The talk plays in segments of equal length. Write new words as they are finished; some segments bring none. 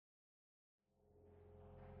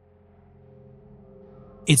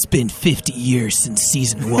It's been 50 years since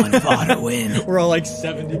season 1 of Auto In. We're all like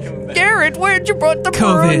 70 coming back. Garrett, where'd you put the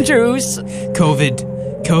prune juice?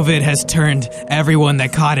 COVID has turned everyone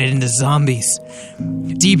that caught it into zombies.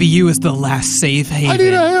 DBU is the last safe haven. I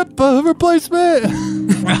need a hip replacement.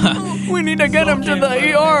 We need to get him to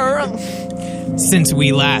the ER. Since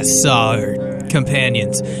we last saw our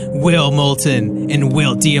companions, Will Moulton and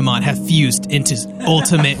Will Diamant have fused into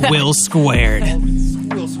Ultimate Will Squared.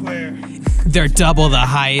 Will Square. They're double the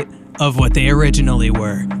height of what they originally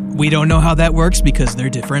were. We don't know how that works because they're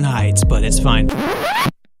different heights, but it's fine.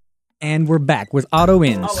 And we're back with Auto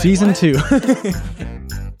In, Season 2.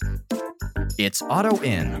 It's Auto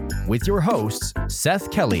In with your hosts,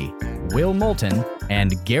 Seth Kelly, Will Moulton,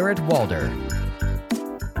 and Garrett Walder.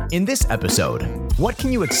 In this episode, what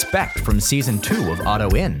can you expect from Season 2 of Auto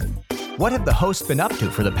In? What have the hosts been up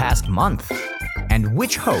to for the past month? And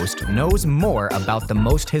which host knows more about the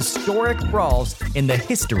most historic brawls in the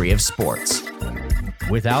history of sports?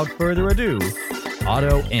 Without further ado,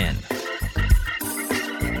 Auto In.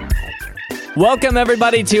 Welcome,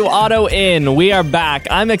 everybody, to Auto In. We are back.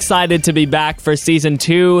 I'm excited to be back for Season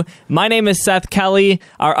 2. My name is Seth Kelly.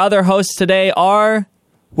 Our other hosts today are...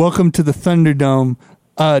 Welcome to the Thunderdome.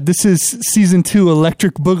 This is Season 2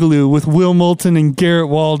 Electric Boogaloo with Will Moulton and Garrett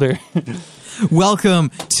Walder.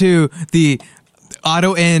 Welcome to the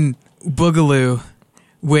Auto In Boogaloo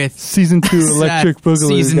with Season 2 Electric Boogaloo,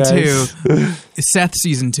 Season guys. 2. Seth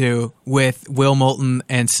Season 2 with Will Moulton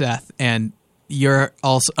and Seth and your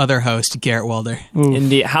other host, Garrett Walder. Oof.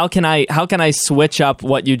 Indeed. How can I switch up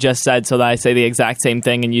what you just said so that I say the exact same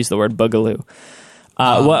thing and use the word boogaloo?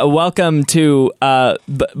 Welcome to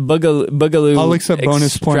Boogaloo I'll accept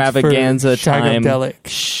bonus points extravaganza for time.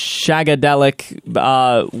 Shagadelic.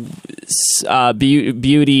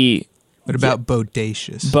 Beauty. What about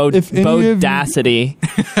bodacious? Bodacity.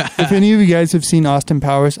 If any of you guys have seen Austin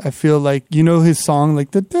Powers, I feel like, you know his song,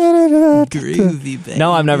 like the Groovy, baby.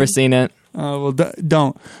 No, I've never seen it. well,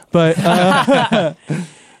 don't. But I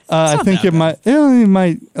think it might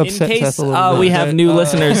upset In case Seth a little bit. we have new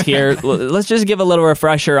listeners here, let's just give a little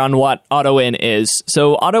refresher on what Auto In is.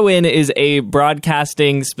 So Auto In is a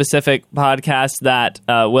broadcasting-specific podcast that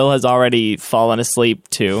Will has already fallen asleep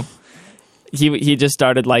to. He just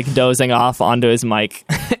started like dozing off onto his mic.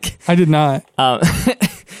 I did not.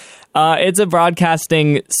 It's a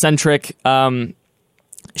broadcasting-centric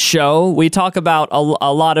show. We talk about a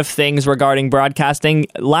lot of things regarding broadcasting.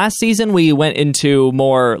 Last season, we went into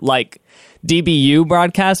more like DBU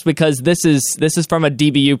broadcast because this is from a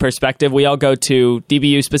DBU perspective. We all go to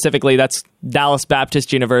DBU specifically. That's Dallas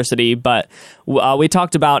Baptist University. But we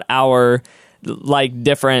talked about our like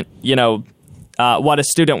different, what a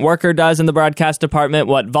student worker does in the broadcast department,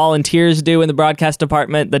 what volunteers do in the broadcast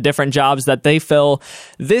department, the different jobs that they fill.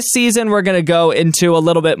 This season, we're going to go into a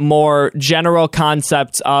little bit more general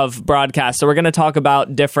concepts of broadcast. So we're going to talk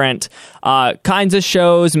about different kinds of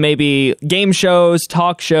shows, maybe game shows,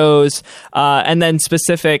 talk shows, and then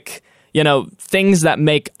specific things that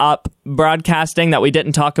make up broadcasting that we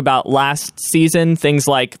didn't talk about last season, things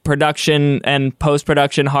like production and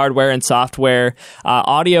post-production hardware and software,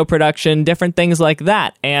 audio production, different things like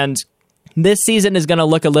that. And this season is going to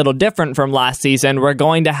look a little different from last season. We're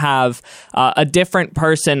going to have a different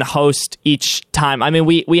person host each time. I mean,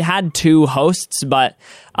 we had two hosts, but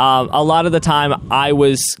a lot of the time I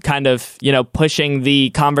was kind of, pushing the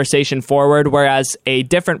conversation forward, whereas a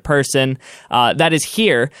different person that is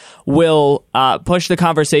here will push the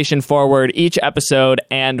conversation forward each episode.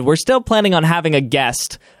 And we're still planning on having a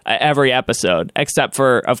guest every episode, except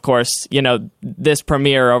for, of course, this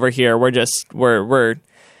premiere over here. We're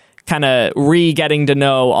kind of getting to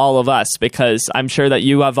know all of us because I'm sure that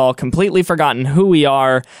you have all completely forgotten who we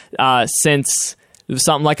are since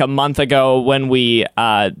something like a month ago when we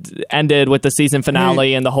ended with the season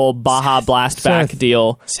finale and the whole Baja Blast Back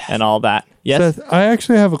deal and all that. Yes, Seth, I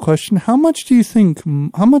actually have a question. How much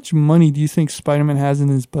money do you think Spider-Man has in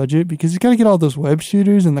his budget? Because he's got to get all those web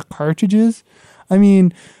shooters and the cartridges. I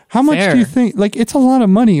mean, how much do you think? Like, it's a lot of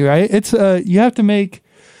money, right? It's you have to make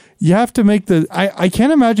the... I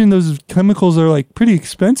can't imagine those chemicals are like pretty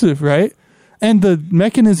expensive, right? And the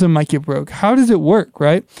mechanism might get broke. How does it work,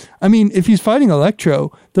 right? I mean, if he's fighting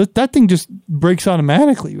Electro, that thing just breaks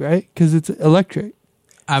automatically, right? Because it's electric.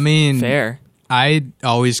 I mean, fair. I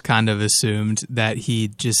always kind of assumed that he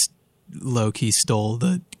just low-key stole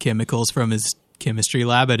the chemicals from his chemistry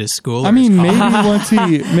lab at his school. I mean,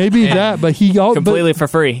 maybe that, but he... completely for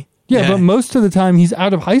free. Yeah, but most of the time he's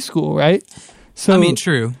out of high school, right? So I mean,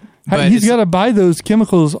 true. But he's got to buy those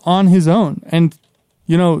chemicals on his own. And,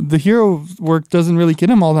 the hero work doesn't really get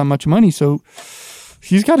him all that much money. So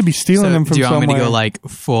He's got to be stealing them from do you want somewhere. me to go like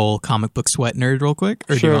full comic book sweat nerd real quick,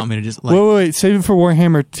 or do you want me to just like? Wait, save it for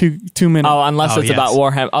Warhammer 2 minutes. Oh, unless it's about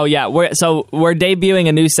Warhammer. Oh yeah, we're debuting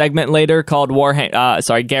a new segment later called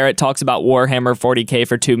Warhammer. Garrett talks about Warhammer 40K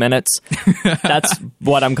for 2 minutes. That's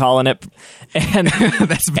what I'm calling it, and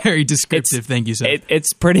that's very descriptive. Thank you, sir.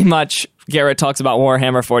 It's pretty much Garrett talks about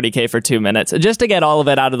Warhammer 40K for 2 minutes, just to get all of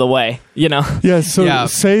it out of the way. Yeah. So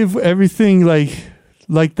save everything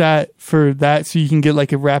like that for that, so you can get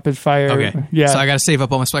like a rapid fire. Okay. Yeah. So I got to save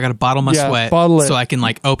up all my sweat. I got to bottle my sweat, bottle it. so I can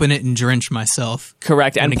like open it and drench myself.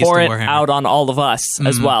 Correct, and pour it out on all of us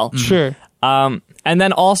as well. Sure. And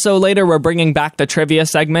then also later we're bringing back the trivia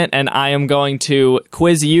segment, and I am going to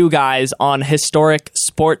quiz you guys on historic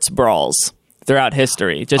sports brawls throughout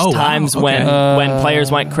history. Just times when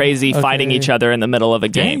players went crazy fighting each other in the middle of a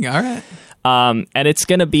game. Dang, all right. And it's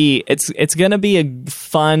gonna be a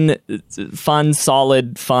fun,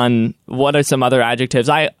 solid, fun. What are some other adjectives?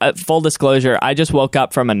 Full disclosure, I just woke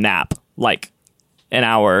up from a nap like an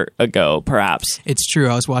hour ago, perhaps. It's true.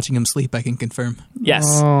 I was watching him sleep. I can confirm. Yes,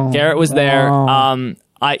 Garrett was there.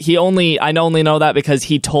 I only know that because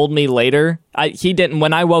he told me later. He didn't.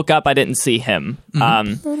 When I woke up, I didn't see him.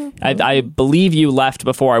 I believe you left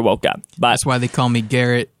before I woke up. But that's why they call me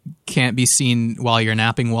Garrett. Can't be seen while you're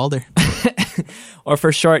napping, Walder. Or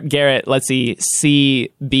for short, Garrett. Let's see,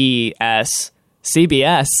 CBS.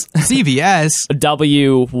 CBS.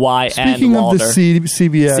 WYN. Speaking Walder. of the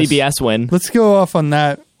CBS win. Let's go off on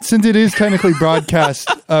that, since it is technically broadcast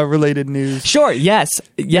related news. Sure. Yes.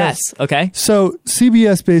 Okay. So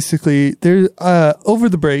CBS basically, there over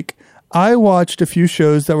the break, I watched a few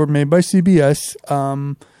shows that were made by CBS.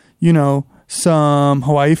 Some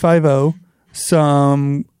Hawaii Five-0,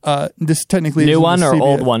 some this technically new isn't one or CBS.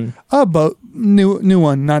 old one. But new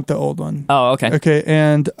one, not the old one. Oh, okay. Okay,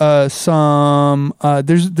 and some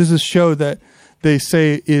there's a show that they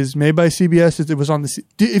say is made by CBS. It was on the.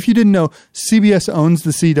 If you didn't know, CBS owns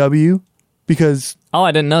the CW because. Oh,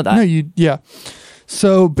 I didn't know that. No, yeah.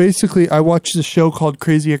 So basically, I watched a show called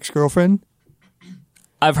Crazy Ex-Girlfriend.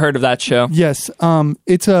 I've heard of that show. Yes.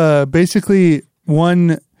 It's basically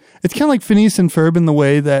one. It's kind of like Phineas and Ferb in the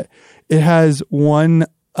way that it has one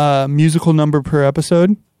musical number per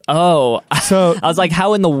episode. Oh, so I was like,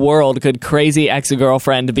 how in the world could Crazy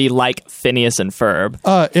Ex-Girlfriend be like Phineas and Ferb?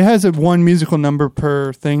 It has one musical number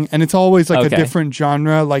per thing, and it's always like a different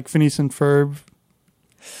genre, like Phineas and Ferb.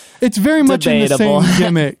 It's very much debatable. In the same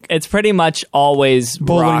gimmick. It's pretty much always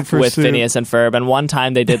Bowling rock for with soup. Phineas and Ferb, and one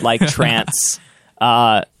time they did like trance,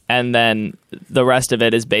 and then the rest of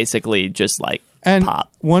it is basically just like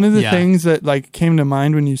pop. One of the things that like came to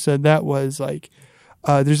mind when you said that was like,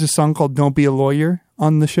 there's a song called "Don't Be a Lawyer"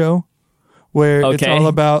 on the show, where it's all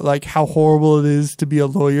about like how horrible it is to be a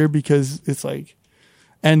lawyer, because it's like,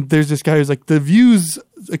 and there's this guy who's like, the views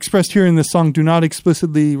expressed here in this song do not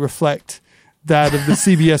explicitly reflect that of the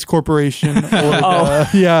CBS Corporation, or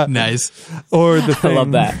nice, or the thing, I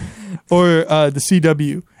love that, or the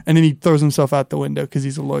CW, and then he throws himself out the window because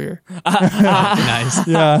he's a lawyer. Nice,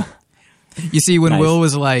 yeah. You see, when Will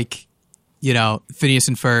was like, Phineas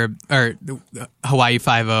and Ferb or Hawaii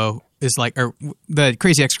Five-0 is like, or the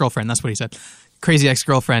Crazy Ex-Girlfriend. That's what he said. Crazy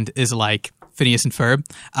Ex-Girlfriend is like Phineas and Ferb.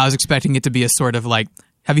 I was expecting it to be a sort of like.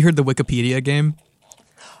 Have you heard the Wikipedia game?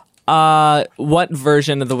 What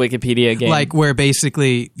version of the Wikipedia game? Like where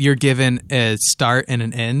basically you're given a start and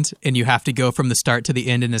an end, and you have to go from the start to the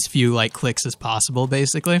end in as few like clicks as possible,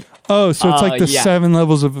 basically. Oh, so it's like the 7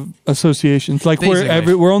 levels of associations. Like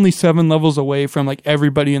we're only 7 levels away from like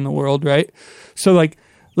everybody in the world, right? So like,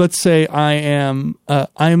 let's say I am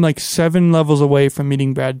like 7 levels away from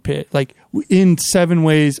meeting Brad Pitt. Like in 7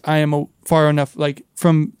 ways, I am far enough like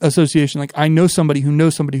from association. Like I know somebody who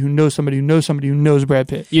knows somebody who knows somebody who knows somebody who knows Brad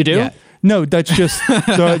Pitt. You do? Yeah. No, that's just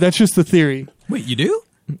that's just the theory. Wait, you do?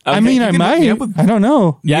 Okay. I mean, I might. I don't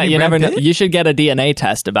know. Yeah, you never know. You should get a DNA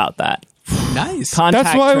test about that. Nice. Contact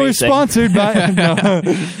That's why tracing. we're sponsored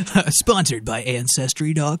by. Sponsored by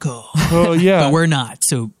Ancestry.com. Oh yeah, but we're not.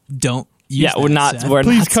 So don't. We're not. We're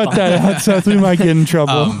Please not cut sponsored. that out, Seth. We might get in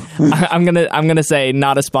trouble. I'm gonna say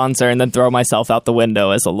not a sponsor, and then throw myself out the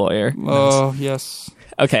window as a lawyer. Oh yes.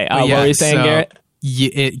 Okay. What were you saying, Garrett?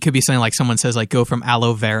 It could be something like someone says like go from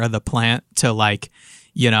aloe vera, the plant, to like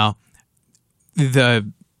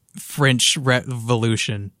the French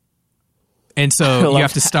Revolution. And so you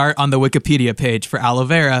have to start on the Wikipedia page for aloe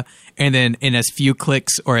vera, and then in as few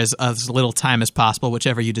clicks or as little time as possible,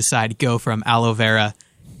 whichever you decide, go from aloe vera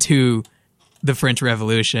to the French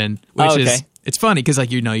Revolution, which is, it's funny because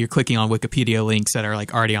like, you're clicking on Wikipedia links that are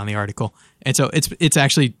like already on the article. And so it's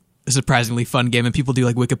actually a surprisingly fun game, and people do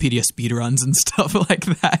like Wikipedia speedruns and stuff like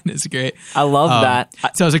that, and it's great. I love that.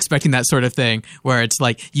 So I was expecting that sort of thing where it's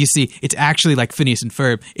like, you see, it's actually like Phineas and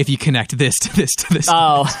Ferb if you connect this to this to this.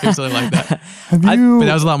 Oh. Or something like that. Have you, But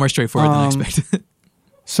that was a lot more straightforward than I expected.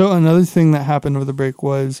 So another thing that happened over the break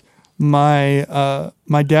was my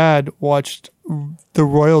dad watched the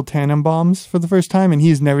Royal Tannenbaums for the first time, and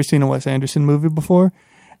he's never seen a Wes Anderson movie before.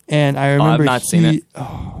 And I remember I've not seen it.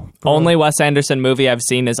 Bro. Only Wes Anderson movie I've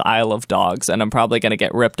seen is Isle of Dogs, and I'm probably going to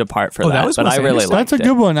get ripped apart for that. was But Wes I really Anderson? liked That's a it.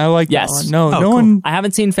 good one. I like Yes. that one. No, Oh, no cool. one. I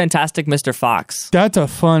haven't seen Fantastic Mr. Fox. That's a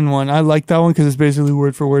fun one. I like that one because it's basically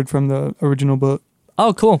word for word from the original book.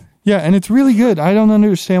 Oh, cool. Yeah, and it's really good. I don't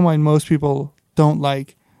understand why most people don't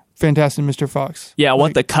like Fantastic Mr. Fox. Yeah,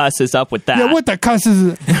 what the cuss is up with that? Yeah, what the cuss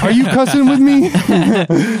is? Are you cussing with me?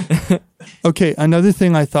 Okay, another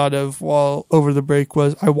thing I thought of while over the break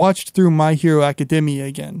was I watched through My Hero Academia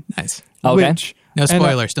again. Nice. Okay. Which, No and,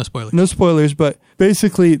 spoilers. No spoilers. no spoilers, but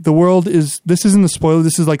basically the world is, this isn't a spoiler,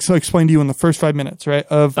 this is like so explained to you in the first 5 minutes, right?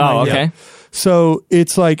 Of Oh, My okay. Hero. So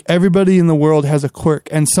it's like everybody in the world has a quirk,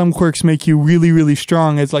 and some quirks make you really, really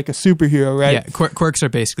strong as like a superhero, right? Yeah, quirks are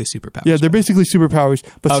basically superpowers. Yeah, they're basically superpowers,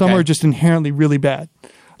 but some Okay. are just inherently really bad.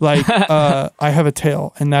 Like, I have a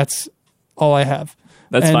tail, and that's all I have.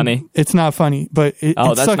 That's And funny. It's not funny, but it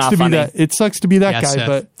Oh, it that's sucks not to funny. be that. It sucks to be that Yeah, guy, Seth.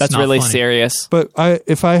 but That's not really funny. serious.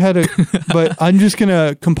 if I had a, but I'm just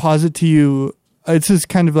gonna composite to you. It's just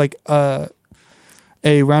kind of like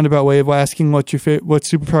a roundabout way of asking what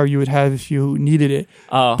superpower you would have if you needed it.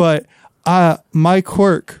 Oh. But my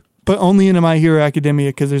quirk, but only in My Hero Academia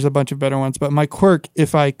because there's a bunch of better ones. But my quirk,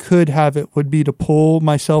 if I could have it, would be to pull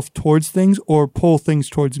myself towards things or pull things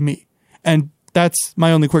towards me, and that's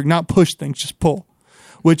my only quirk. Not push things, just pull.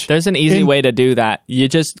 Which There's an easy in- way to do that. You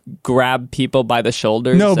just grab people by the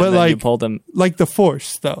shoulders No, and but then you like- pull them. like the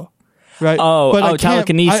force though, right? Oh, but I can't-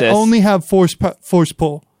 telekinesis. I only have force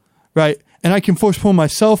pull, right? And I can force pull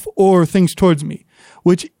myself or things towards me,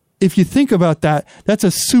 which if you think about that, that's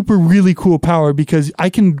a super really cool power because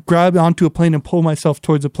I can grab onto a plane and pull myself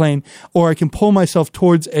towards a plane, or I can pull myself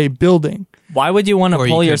towards a building Why would you want to Or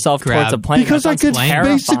you pull could yourself grab- towards a plane? because That I sounds could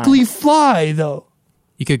terrifying. basically fly though.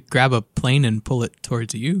 You could grab a plane and pull it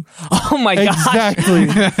towards you. Oh my god! Exactly.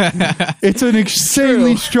 It's an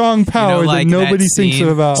insanely strong power like that nobody thinks scene,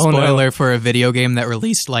 about. Spoiler for a video game that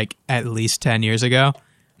released like at least 10 years ago.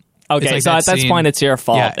 Okay, It's like so that at that scene- point, it's your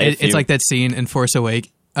fault. Yeah, if it's you- like that scene in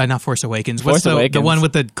not Force Awakens. What's Force the Awakens. one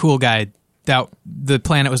with the cool guy? That the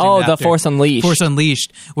planet was. Oh, named the after. Force Unleashed. Force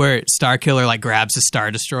Unleashed, where Starkiller like grabs a Star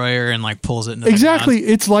Destroyer and like pulls it. Into the Exactly.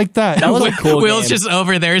 ground. It's like that. That was a cool Will's game. just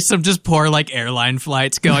over there, some just poor like airline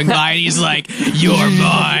flights going by, and he's like, "You're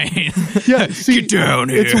mine." Yeah, see, Get down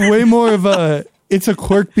here. It's way more of a. It's a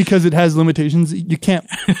quirk because it has limitations. You can't.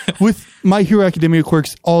 With My Hero Academia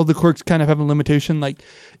quirks, all the quirks kind of have a limitation. Like,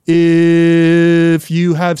 if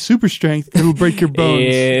you have super strength, it'll break your bones.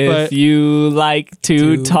 if but you like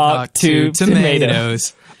to talk to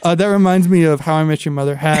tomatoes. that reminds me of How I Met Your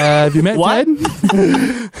Mother. Have you met What?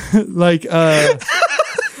 Ted? Like,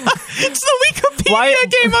 It's the Wikipedia Why-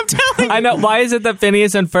 game. I'm telling you. I know. Why is it that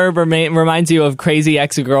Phineas and Ferb reminds you of Crazy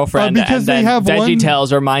Ex-Girlfriend, because and they then have one-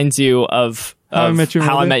 VeggieTales reminds you of How I Met Your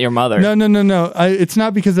How I Mother? Met Your Mother? No. It's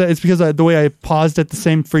not because it's because the way I paused at the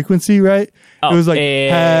same frequency, right? Oh, it was like,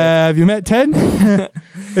 have you met Ted?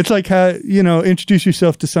 It's like, introduce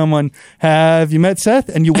yourself to someone. Have you met Seth?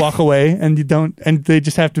 And you walk away, and you don't, and they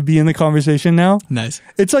just have to be in the conversation now. Nice.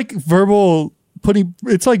 It's like verbally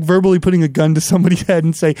putting a gun to somebody's head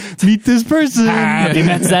and say, meet this person. Have you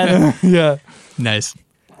met Seth? Yeah. Nice.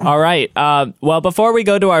 All right. Well, before we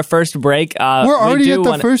go to our first break, We're already at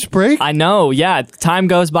the first break? I know. Yeah, time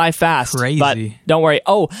goes by fast. Crazy. But don't worry.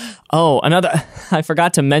 Oh, another. I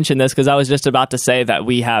forgot to mention this because I was just about to say that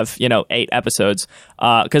we have 8 episodes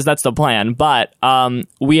because that's the plan. But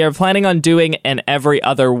we are planning on doing an every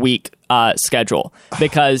other week schedule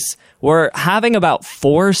because we're having about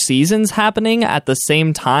 4 seasons happening at the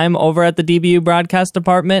same time over at the DBU broadcast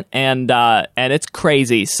department, and it's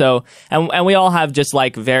crazy. So and we all have just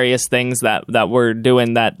like various things that we're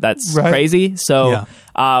doing that's Right. crazy. So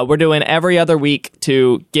we're doing every other week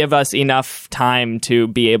to give us enough time to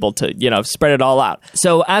be able to spread it all out.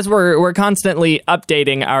 So as we're constantly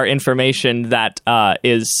updating our information that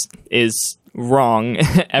is wrong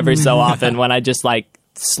every so often when I just like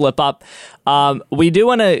slip up. We do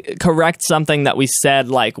want to correct something that we said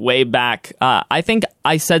like way back. I think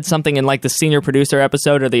I said something in like the senior producer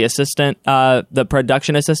episode or the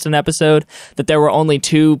production assistant episode that there were only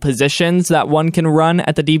 2 positions that one can run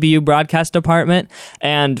at the DBU broadcast department.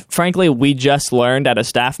 And frankly, we just learned at a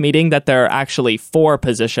staff meeting that there are actually 4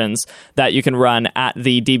 positions that you can run at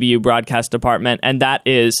the DBU broadcast department. And that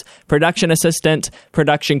is production assistant,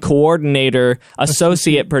 production coordinator,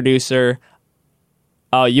 associate producer.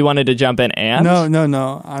 Oh, you wanted to jump in and?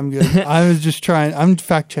 No. I'm good. I was just trying. I'm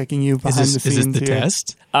fact checking you behind the scenes. Is this the here.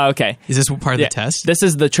 test? Oh, okay. Is this part of the test? This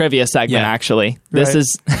is the trivia segment, actually. This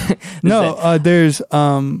is... there's...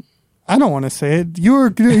 I don't want to say it. You were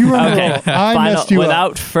okay. I messed you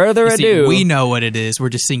Without up. further ado... See, we know what it is. We're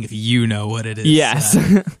just seeing if you know what it is. Yes.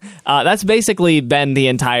 That's basically been the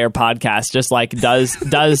entire podcast. Just like,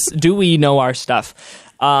 do we know our stuff?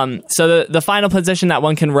 So the final position that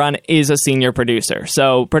one can run is a senior producer.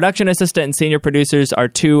 So production assistant and senior producers are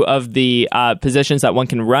 2 of the positions that one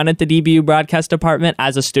can run at the DBU broadcast department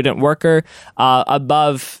as a student worker,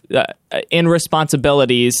 above in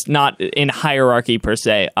responsibilities, not in hierarchy per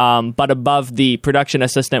se, but above the production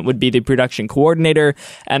assistant would be the production coordinator,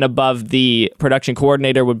 and above the production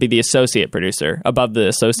coordinator would be the associate producer. Above the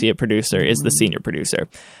associate producer is the senior producer.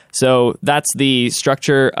 So that's the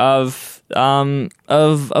structure of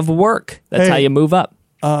work. That's how you move up.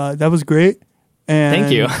 That was great. And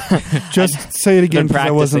thank you. Just say it again because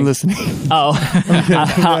I wasn't listening.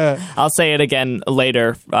 I'll say it again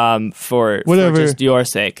later for just your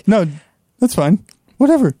sake. No, that's fine.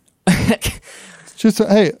 Whatever. Just,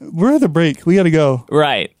 hey, we're at the break. We got to go.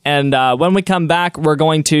 Right. And when we come back, we're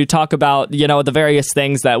going to talk about, the various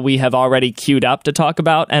things that we have already queued up to talk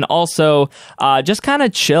about, and also just kind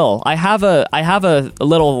of chill. I have a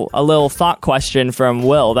little thought question from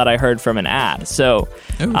Will that I heard from an ad. So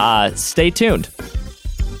stay tuned.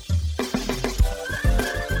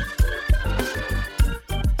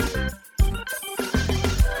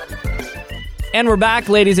 And we're back,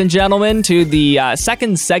 ladies and gentlemen, to the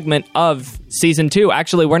second segment of Season 2.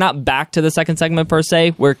 Actually, we're not back to the second segment per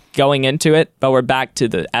se. We're going into it, but we're back to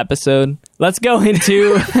the episode. Let's go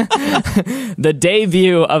into the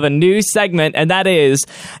debut of a new segment, and that is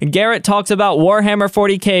Garrett talks about Warhammer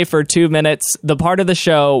 40K for 2 minutes, the part of the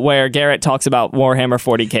show where Garrett talks about Warhammer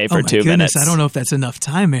 40K for 2 minutes. I don't know if that's enough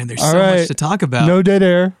time, man. There's so much to talk about. No dead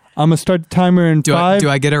air. I'm going to start the timer in 5. Do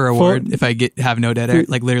I get a reward if I have no dead air?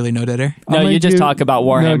 Like literally no dead air? No, you just talk about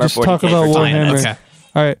Warhammer 40K. No, just talk about Warhammer. Okay.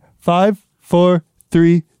 All right. 5, 4,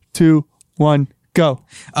 3, 2, 1, go.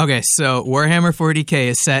 Okay, so Warhammer 40K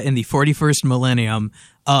is set in the 41st millennium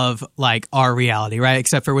of like our reality, right?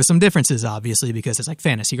 Except for with some differences, obviously, because it's like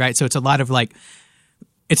fantasy, right? So it's a lot of like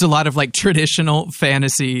traditional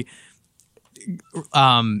fantasy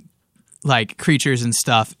like creatures and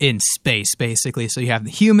stuff in space, basically. So you have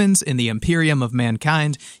the humans in the Imperium of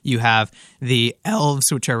mankind. You have the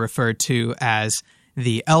elves, which are referred to as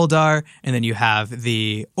the Eldar, and then you have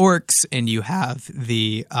the orcs, and you have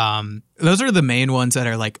the those are the main ones that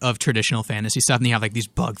are like of traditional fantasy stuff. And you have like these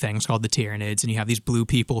bug things called the Tyranids, and you have these blue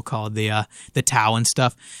people called the Tau and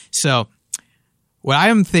stuff. So what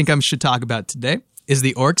I think I should talk about today is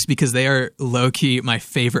the orcs, because they are low-key my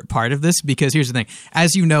favorite part of this. Because here's the thing.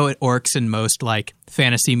 As you know, orcs in most like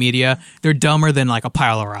fantasy media, they're dumber than like a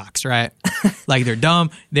pile of rocks, right? Like they're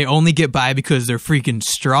dumb. They only get by because they're freaking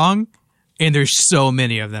strong, and there's so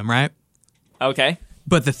many of them, right? Okay.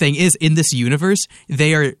 But the thing is, in this universe,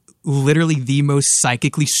 they are literally the most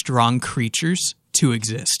psychically strong creatures to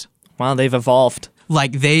exist. Wow, they've evolved.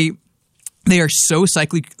 Like they are so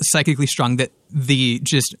psychically strong that the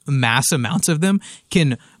just mass amounts of them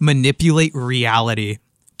can manipulate reality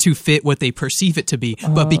to fit what they perceive it to be.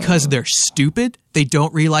 But because they're stupid, they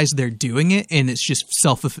don't realize they're doing it, and it's just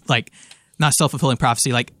not self-fulfilling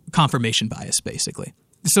prophecy, like confirmation bias, basically.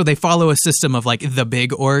 So they follow a system of like the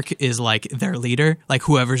big orc is like their leader. Like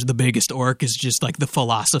whoever's the biggest orc is just like the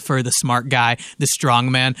philosopher, the smart guy, the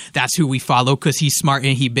strong man. That's who we follow because he's smart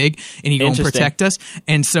and he big and he gonna protect us.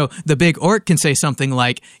 And so the big orc can say something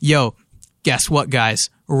like, yo, guess what,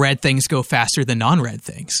 guys? Red things go faster than non-red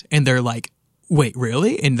things. And they're like, wait,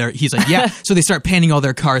 really? And he's like, yeah. So they start painting all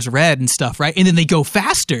their cars red and stuff, right? And then they go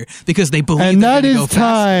faster because they believe and that is go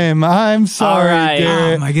time. I'm sorry, right.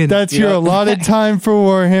 Garrett. Oh, my goodness. That's your allotted time for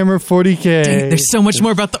Warhammer 40K. Dang, there's so much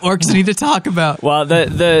more about the orcs we need to talk about. Well,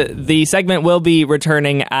 the segment will be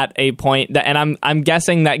returning at a point, and I'm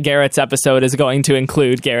guessing that Garrett's episode is going to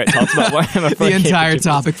include Garrett talks about Warhammer 40K. The entire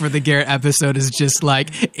topic for the Garrett episode is just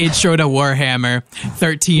like intro to Warhammer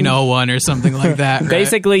 1301 or something like that. Right?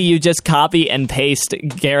 Basically, you just copy and and paste,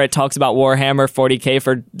 Garrett talks about Warhammer 40K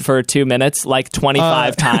for 2 minutes, like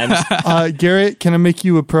 25 times. Garrett, can I make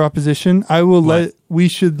you a proposition? I will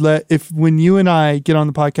when you and I get on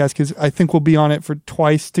the podcast, because I think we'll be on it for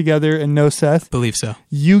twice together and no Seth. Believe so.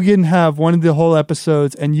 You can have one of the whole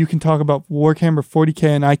episodes and you can talk about Warhammer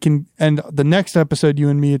 40K and the next episode you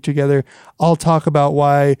and me are together, I'll talk about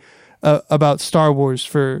about Star Wars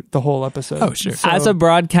for the whole episode. Oh, sure. So, as a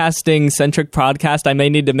broadcasting-centric podcast, I may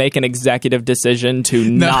need to make an executive decision to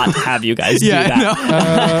not have you guys do that. No.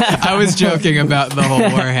 I was joking about the whole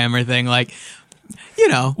Warhammer thing. Like,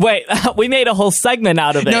 Wait, we made a whole segment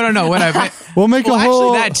out of it. No. What we'll make a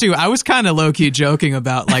whole... Actually, that too. I was kind of low-key joking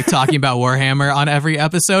about like talking about Warhammer on every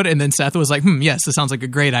episode, and then Seth was like, yes, this sounds like a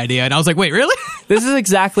great idea. And I was like, wait, really? This is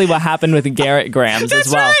exactly what happened with Garrett Grams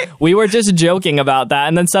as well. Right. We were just joking about that,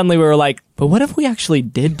 and then suddenly we were like, but what if we actually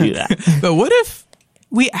did do that? But what if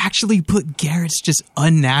we actually put Garrett's just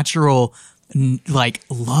unnatural like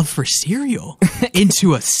love for cereal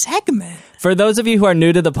into a segment? For those of you who are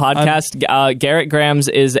new to the podcast, Garrett Grams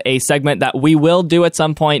is a segment that we will do at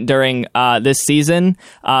some point during this season,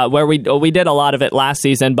 where we did a lot of it last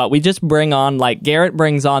season, but we just bring on, like, Garrett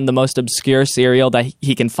brings on the most obscure cereal that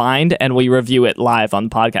he can find, and we review it live on the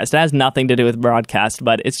podcast. It has nothing to do with broadcast,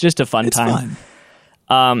 but it's just a fun time.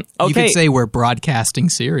 Fun. Okay. You could say we're broadcasting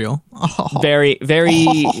cereal. Oh. Very,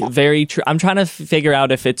 very, very true. I'm trying to figure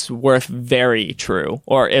out if it's worth very true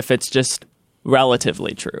or if it's just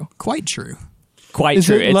relatively true. Quite true. Quite Is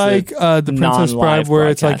true. it like the Princess Bride where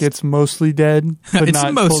it's like it's mostly dead, but it's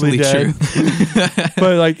not mostly fully dead? True.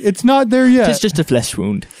 But like it's not there yet. It's just a flesh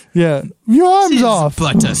wound. Yeah. Your arm's off.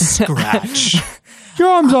 But a scratch. Your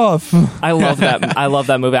arm's off. I love that. I love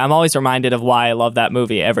that movie. I'm always reminded of why I love that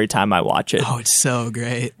movie every time I watch it. Oh, it's so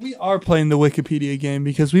great. We are playing the Wikipedia game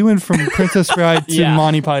because we went from Princess Bride to Yeah.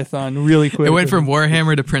 Monty Python really quick. It went from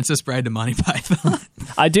Warhammer to Princess Bride to Monty Python.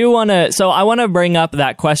 I want to bring up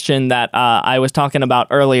that question that I was talking about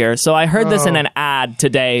earlier. So I heard this in an ad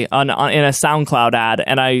today in a SoundCloud ad,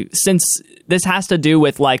 and since this has to do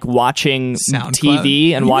with like watching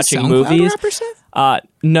TV and watching movies.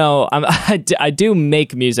 No, I do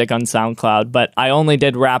make music on SoundCloud, but I only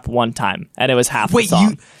did rap one time, and it was half the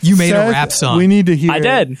song. you made Seth, a rap song. We need to hear. I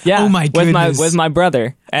did, yeah. Oh my goodness. with my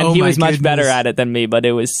brother, and Oh he my was much goodness. better at it than me. But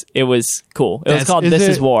it was cool. It was called "This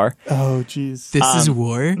Is War." Oh, jeez. This is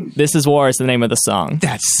war. "This Is War" is the name of the song.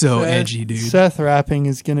 That's so edgy, dude. Seth rapping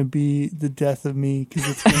is gonna be the death of me because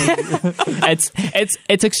it's gonna be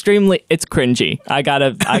It's extremely cringy. I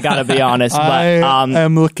gotta be honest. But I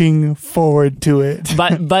am looking forward to it.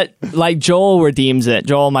 but like Joel redeems it.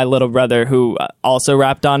 Joel, my little brother, who also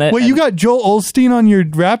rapped on it. Wait, you got Joel Osteen on your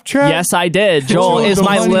rap track? Yes, I did. Joel Joel, is the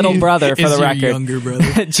my money little brother, for Is the your record. younger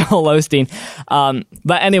brother. Joel Osteen.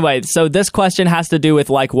 But anyway, so this question has to do with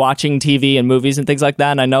like watching TV and movies and things like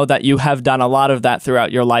that. And I know that you have done a lot of that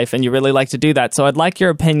throughout your life, and you really like to do that. So I'd like your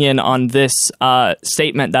opinion on this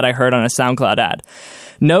statement that I heard on a SoundCloud ad.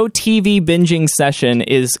 No TV binging session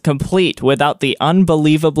is complete without the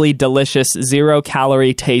unbelievably delicious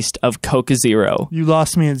 0-calorie taste of Coke Zero. You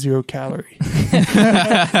lost me at 0 calorie.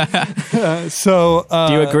 So,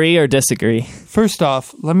 Do you agree or disagree? first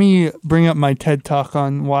off, let me bring up my TED Talk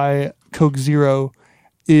on why Coke Zero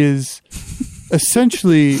is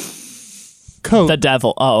essentially Coke. The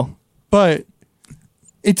devil. Oh. But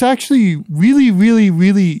it's actually really, really,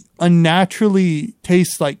 really unnaturally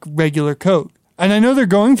tastes like regular Coke. And I know they're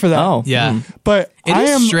going for that. Oh. Yeah. But It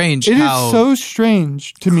is strange It how is so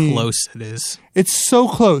strange to me. Close it is. It's so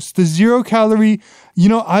close. The 0 calorie,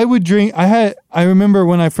 I would drink. I remember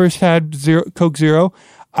when I first had Coke Zero,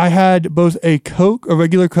 I had both a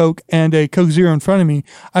regular Coke, and a Coke Zero in front of me.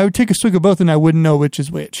 I would take a swig of both and I wouldn't know which is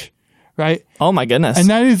which. Right? Oh my goodness. And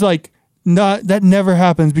that is like, that never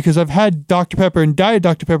happens because I've had Dr. Pepper and Diet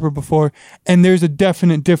Dr. Pepper before, and there's a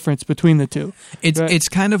definite difference between the two. It's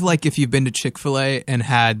kind of like if you've been to Chick-fil-A and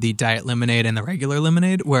had the diet lemonade and the regular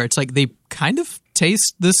lemonade, where it's like they kind of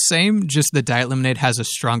taste the same, just the diet lemonade has a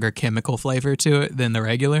stronger chemical flavor to it than the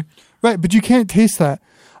regular. Right, but you can't taste that.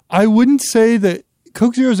 I wouldn't say that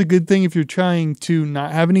Coke Zero is a good thing if you're trying to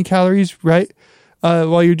not have any calories, right,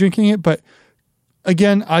 while you're drinking it. But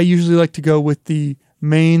again, I usually like to go with the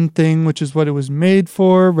main thing, which is what it was made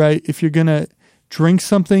for, right? If you're going to drink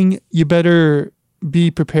something, you better be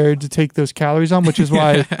prepared to take those calories on, which is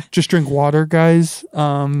why just drink water, guys.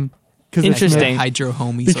 Interesting. Hydro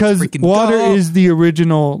homie. Because so freaking water dope. is the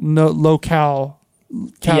original low cal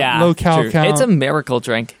true. count. It's a miracle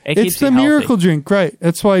drink. It It's keeps the you healthy. miracle drink, right?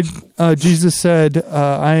 That's why Jesus said,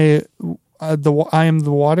 I am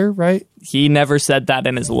the water, right? He never said that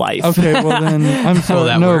in his life. Okay, well then I'm sorry.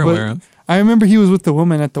 that no, we're but aware of. I remember he was with the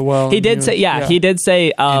woman at the well. He did say, he did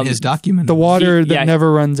say in his document, the water that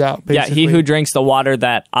never runs out. Basically. Yeah, he who drinks the water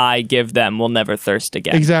that I give them will never thirst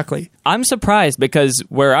again. Exactly. I'm surprised because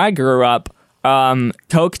where I grew up,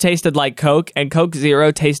 Coke tasted like Coke, and Coke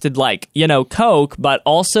Zero tasted like, Coke, but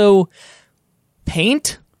also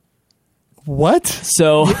paint. What?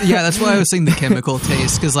 So yeah, that's why I was saying the chemical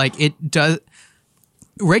taste, because like it does.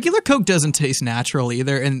 Regular Coke doesn't taste natural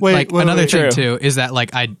either, and another thing too is that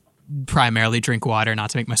like I primarily drink water,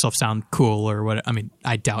 not to make myself sound cool or what. I mean,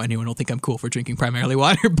 I doubt anyone will think I'm cool for drinking primarily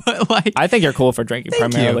water, but like I think you're cool for drinking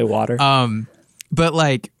primarily water. But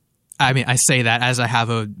like, I mean, I say that as I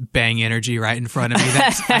have a Bang Energy right in front of me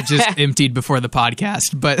that I just emptied before the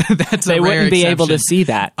podcast, but that's they a rare wouldn't be exception. able to see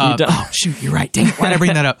that. Oh shoot, you're right. Dang it, why did I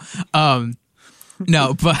bring that up?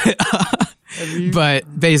 No,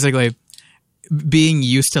 but basically, being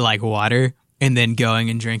used to like water and then going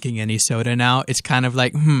and drinking any soda now, it's kind of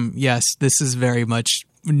like, yes, this is very much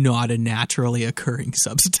not a naturally occurring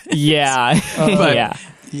substance. Yeah, but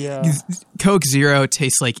yeah. Coke Zero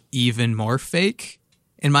tastes like even more fake,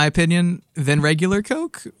 in my opinion, than regular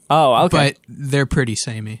Coke. Oh, okay. But they're pretty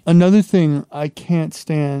samey. Another thing I can't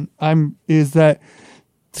stand is that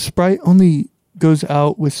Sprite only goes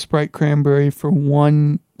out with Sprite Cranberry for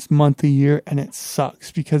 1 month a year, and it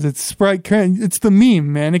sucks because it's Sprite Cranberry. It's the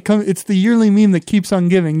meme, man. It's the yearly meme that keeps on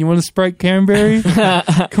giving. You want a Sprite Cranberry?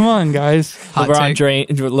 Come on, guys. LeBron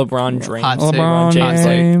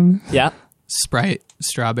James. Yeah. Sprite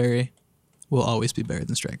Strawberry will always be better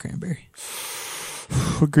than Sprite Cranberry.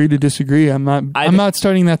 Agree to disagree. I'm not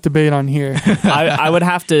starting that debate on here. I would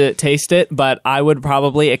have to taste it, but I would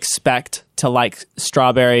probably expect to like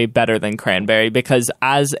strawberry better than cranberry because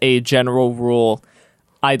as a general rule,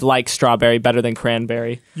 I'd like strawberry better than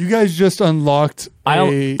cranberry. You guys just unlocked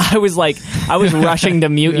I was rushing to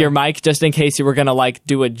mute your mic just in case you were going to like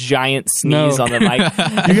do a giant sneeze on the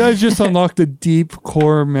mic. You guys just unlocked a deep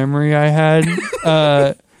core memory I had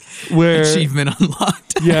where achievement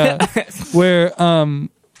unlocked. Yeah. Where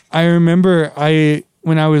I remember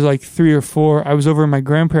when I was like 3 or 4, I was over at my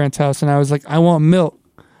grandparents' house and I was like, I want milk.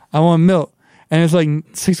 And it's like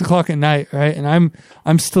 6:00 at night, right? And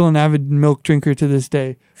I'm still an avid milk drinker to this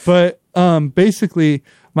day. But basically,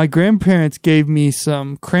 my grandparents gave me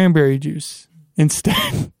some cranberry juice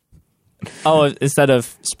instead. Oh, instead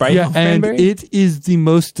of Sprite? Yeah, and it is the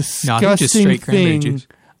most disgusting thing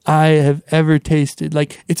I have ever tasted.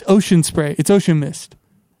 Like, it's ocean spray. It's ocean mist.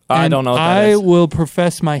 I don't know what that I is. will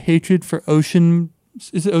profess my hatred for ocean...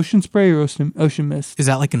 Is it ocean spray or ocean mist? Is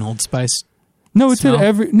that like an Old Spice? No, it's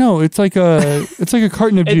it's like a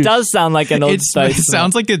carton of juice. It does sound like an Old Spice. It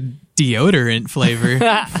sounds like a deodorant flavor.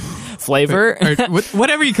 Flavor? or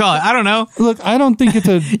whatever you call it. I don't know. Look, I don't think it's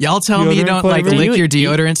a Y'all tell me you don't flavor. like lick your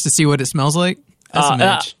deodorants to see what it smells like? That's a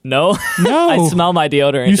match. No. I smell my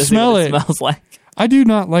deodorant You to smell see what it. it smells like. I do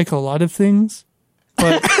not like a lot of things,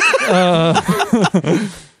 but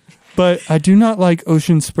but I do not like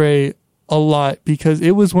ocean spray a lot because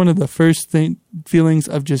it was one of the first feelings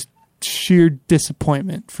of just sheer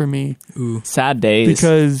disappointment for me. Ooh. Sad days.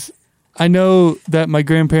 Because I know that my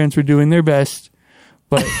grandparents were doing their best,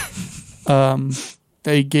 but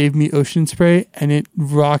they gave me ocean spray and it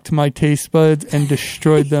rocked my taste buds and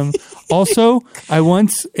destroyed them. Also, I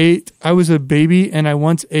was a baby and I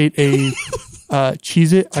once ate a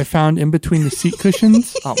Cheez-It I found in between the seat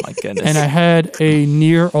cushions. Oh my goodness. And I had a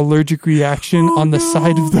near allergic reaction on the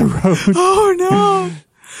side of the road. Oh no.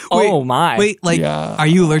 Oh my. Wait, are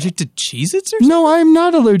you allergic to Cheez-Its or something? No, I'm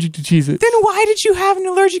not allergic to Cheez-Its. Then why did you have an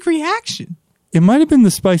allergic reaction? It might have been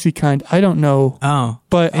the spicy kind. I don't know. Oh.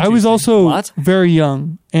 But I was also very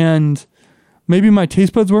young and maybe my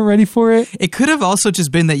taste buds weren't ready for it. It could have also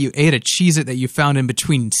just been that you ate a Cheez-It that you found in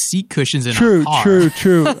between seat cushions in a car.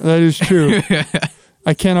 True. That is true.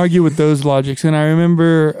 I can't argue with those logics. And I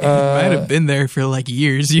remember... it might have been there for like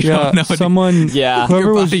years. You don't know.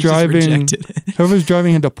 Whoever was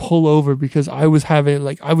driving had to pull over because I was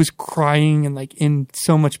crying and like in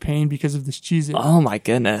so much pain because of this Cheez-It. Oh my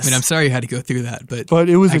goodness. I mean, I'm sorry you had to go through that, but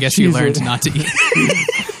it was I guess you learned not to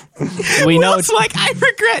eat. We know it's like I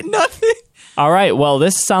regret nothing. All right. Well,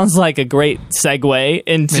 this sounds like a great segue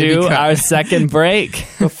into our second break.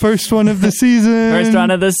 The first one of the season. First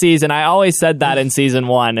one of the season. I always said that in season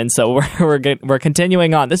 1, and so we're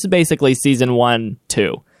continuing on. This is basically season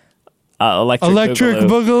 1-2. Electric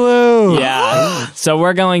Boogaloo. Yeah. So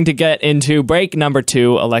we're going to get into break number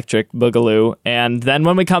 2, Electric Boogaloo. And then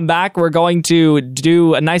when we come back, we're going to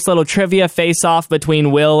do a nice little trivia face-off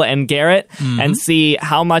between Will and Garrett and see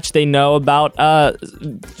how much they know about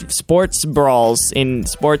sports brawls in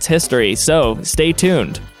sports history. So stay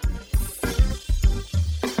tuned.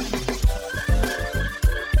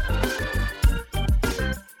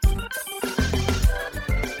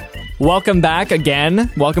 welcome back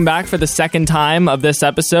again. Welcome back for the second time of this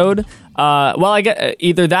episode. Well, I get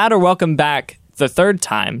either that or welcome back the third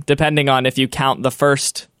time, depending on if you count the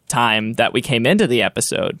first time that we came into the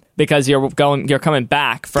episode, because you're coming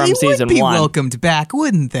back from season 1. They would be welcomed back,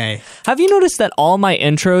 wouldn't they? Have you noticed that all my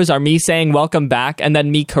intros are me saying welcome back and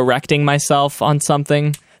then me correcting myself on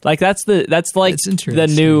something? Like that's the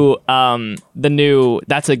new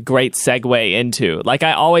that's a great segue into, like,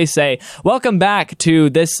 I always say welcome back to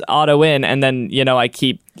this auto in, and then I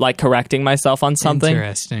keep like correcting myself on something.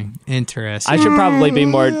 Interesting. I should probably be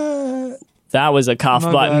more. That was a cough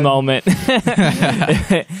button moment.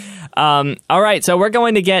 All right, so we're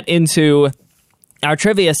going to get into our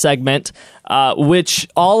trivia segment, which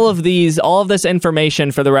all of this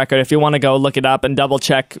information, for the record, if you want to go look it up and double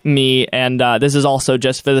check me, and this is also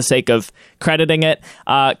just for the sake of crediting it,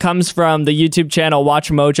 comes from the YouTube channel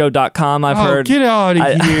watchmojo.com. I've heard. Get out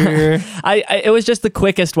of here. It was just the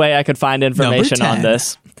quickest way I could find information on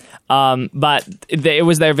this. But it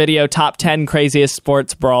was their video, top 10 craziest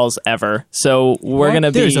sports brawls ever. So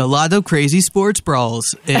there's a lot of crazy sports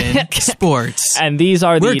brawls in sports. And these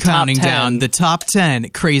are We're counting down the top 10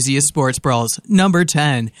 craziest sports brawls. Number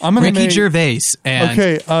 10, Ricky Gervais and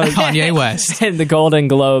Kanye West. And the Golden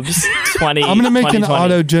Globes 20. I'm going to make an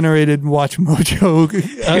auto-generated Watch Mojo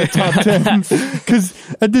top 10. Because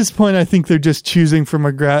at this point, I think they're just choosing from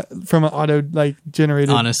an auto generated.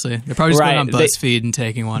 Honestly, they're probably just going on BuzzFeed and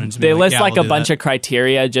taking one and they list a bunch of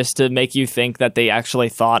criteria just to make you think that they actually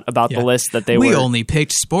thought about the list that we only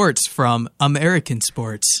picked sports from American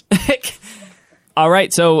sports. All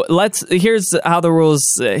right, so here's how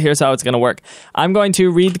it's going to work. I'm going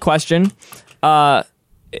to read the question, and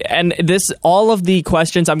all of the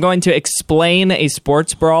questions, I'm going to explain a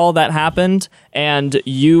sports brawl that happened, and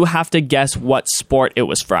you have to guess what sport it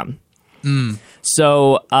was from.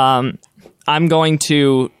 So I'm going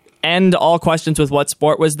to end all questions with what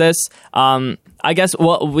sport was this. I guess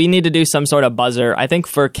we need to do some sort of buzzer. I think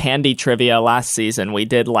for Candy Trivia last season we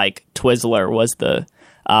did like Twizzler was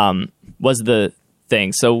the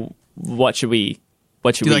thing. So what should we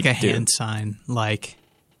do? Like a hand sign, like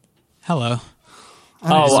hello.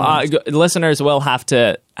 Listeners will have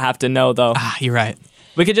to know though. You're right.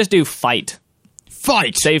 We could just do fight.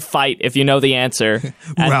 Fight. Say fight if you know the answer.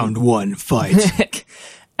 Round 1, fight.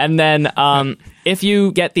 And then if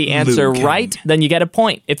you get the answer right, then you get a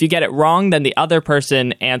point. If you get it wrong, then the other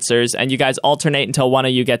person answers, and you guys alternate until one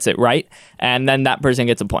of you gets it right, and then that person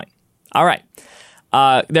gets a point. All right.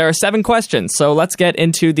 There are 7 questions, so let's get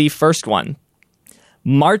into the first one.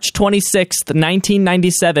 March 26th,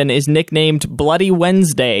 1997 is nicknamed Bloody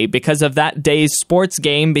Wednesday because of that day's sports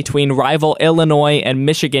game between rival Illinois and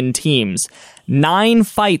Michigan teams. 9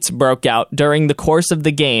 fights broke out during the course of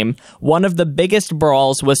the game. One of the biggest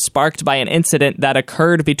brawls was sparked by an incident that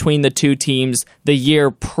occurred between the two teams the year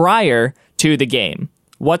prior to the game.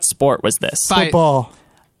 What sport was this? Football.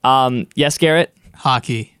 Yes, Garrett?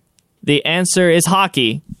 Hockey. The answer is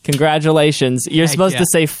hockey. Congratulations. You're supposed to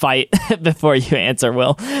say fight before you answer,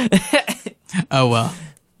 Will. Oh, well.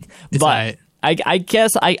 It's but I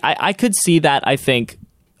guess I could see that, I think,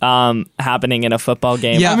 happening in a football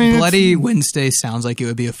game. Yeah, Bloody Wednesday sounds like it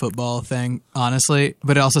would be a football thing, honestly,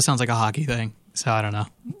 but it also sounds like a hockey thing. So I don't know.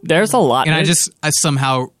 There's a lot. And I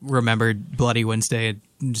somehow remembered Bloody Wednesday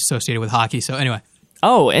associated with hockey. So anyway.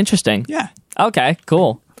 Oh, interesting. Yeah. Okay,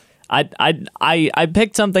 cool. I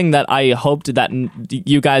picked something that I hoped that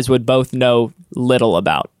you guys would both know little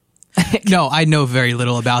about. No, I know very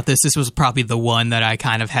little about this. This was probably the one that I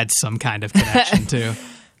kind of had some kind of connection to.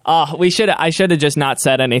 I should have just not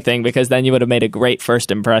said anything, because then you would have made a great first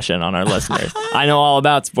impression on our listeners. I know all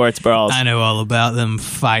about sports brawls. I know all about them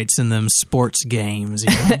fights and them sports games.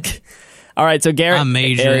 You know? All right, so Garrett, I'm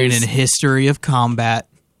majoring in history of combat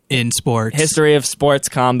in sports. History of sports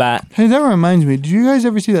combat. Hey, that reminds me. Did you guys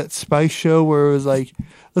ever see that Spice show where it was like,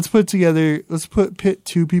 let's pit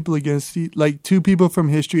two people against two people from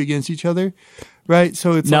history against each other, right?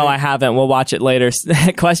 So it's I haven't. We'll watch it later.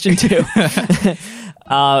 Question 2.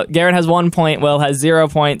 Garrett has 1 point. Will has 0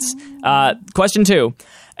 points. Question 2.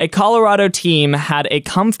 A Colorado team had a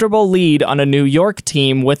comfortable lead on a New York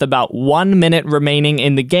team with about 1 minute remaining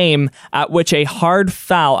in the game, at which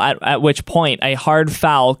point a hard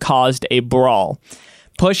foul caused a brawl.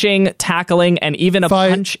 Pushing, tackling, and even a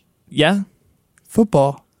punch. Yeah?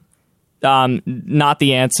 Football. Not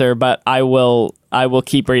the answer, but I will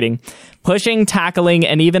keep reading. Pushing, tackling,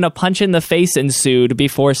 and even a punch in the face ensued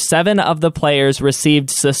before 7 of the players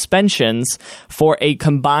received suspensions for a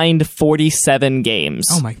combined 47 games.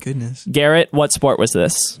 Oh my goodness. Garrett, what sport was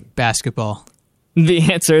this? Basketball.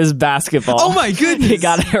 The answer is basketball. Oh my goodness. You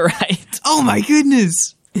got it right. Oh my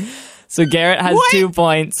goodness. So Garrett has 2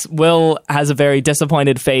 points. Will has a very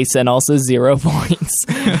disappointed face and also 0 points.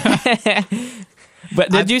 But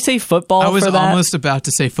did you say football? I was for that? almost about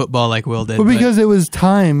to say football like Will did. Well, because it was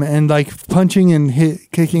time and like punching and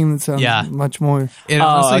kicking sounds much more. It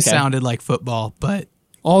honestly sounded like football, but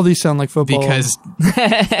all these sound like football because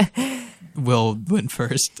Will went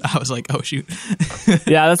first. I was like, oh shoot.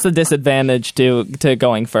 Yeah, that's the disadvantage to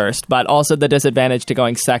going first, but also the disadvantage to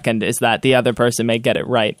going second is that the other person may get it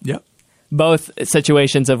right. Yep. Both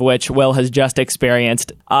situations of which Will has just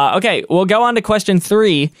experienced. Okay, we'll go on to question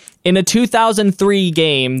 3. In a 2003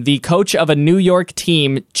 game, the coach of a New York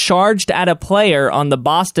team charged at a player on the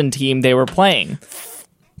Boston team they were playing.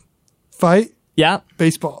 Fight? Yeah.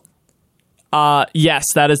 Baseball. Yes,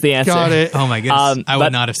 that is the answer. Got it. Oh my goodness. I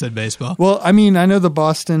would not have said baseball. Well, I mean, I know the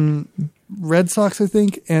Boston Red Sox, I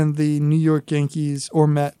think, and the New York Yankees or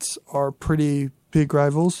Mets are pretty big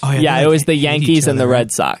rivals. Oh, yeah, it was the Yankees and the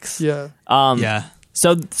Red Sox. Yeah.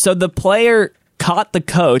 So the player caught the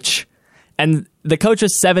coach, and the coach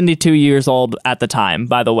was 72 years old at the time,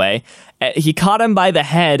 by the way. He caught him by the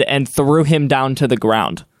head and threw him down to the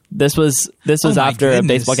ground. This was after a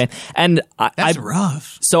baseball game. And that's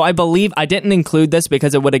rough. So I believe, I didn't include this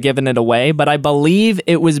because it would have given it away, but I believe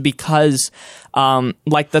it was because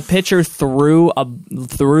like the pitcher threw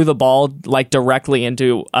the ball like directly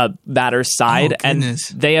into a batter's side, and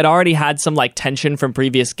they had already had some like tension from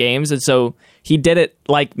previous games, and so he did it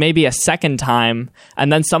like maybe a second time,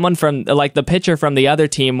 and then someone from like the pitcher from the other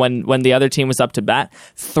team, when the other team was up to bat,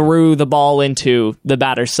 threw the ball into the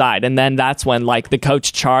batter's side, and then that's when like the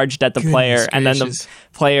coach charged at the player, and then the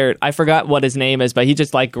player, I forgot what his name is, but he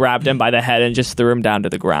just like grabbed him by the head and just threw him down to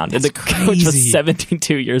the ground. That's and the coach was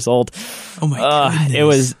 72 years old. Oh my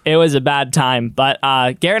goodness. It was a bad time. But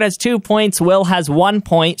Garrett has 2 points. Will has 1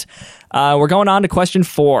 point. We're going on to question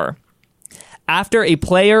 4. After a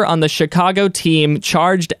player on the Chicago team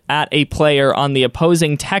charged at a player on the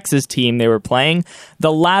opposing Texas team they were playing,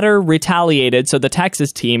 the latter retaliated. So the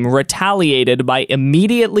Texas team retaliated by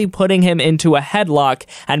immediately putting him into a headlock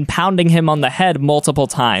and pounding him on the head multiple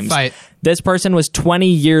times. Fight. This person was 20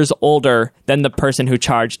 years older than the person who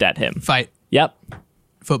charged at him. Fight. Yep.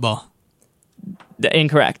 Football.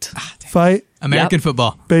 Incorrect. Fight. American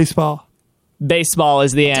football. Baseball. Baseball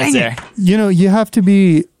is the answer. You know, you have to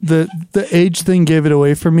be the age thing gave it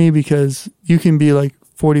away for me, because you can be like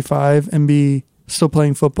 45 and be still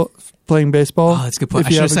playing baseball. Oh, that's a good point.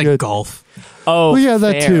 I should have said golf. Oh, well, yeah,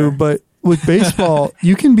 that too. But with baseball,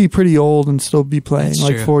 you can be pretty old and still be playing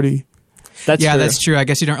like 40. That's true. That's true. I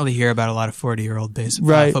guess you don't really hear about a lot of 40-year-old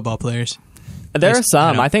football players. There are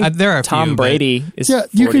some. I think there are Tom Brady is 40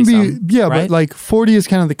 you can be right? but like 40 is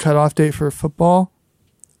kind of the cutoff date for football.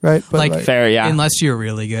 Right, but like fair, yeah. Unless you're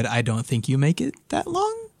really good, I don't think you make it that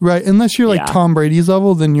long. Right, unless you're like Tom Brady's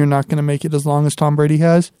level, then you're not going to make it as long as Tom Brady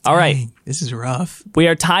has. All right, dang, this is rough. We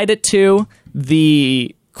are tied at 2.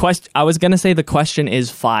 The question, I was going to say the question is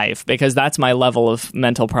 5 because that's my level of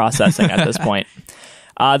mental processing at this point.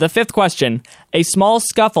 The 5th question: a small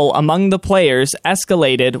scuffle among the players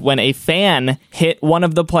escalated when a fan hit one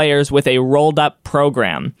of the players with a rolled-up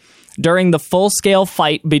program. During the full-scale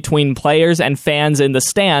fight between players and fans in the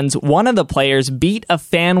stands, one of the players beat a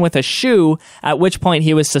fan with a shoe, at which point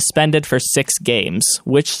he was suspended for 6 games.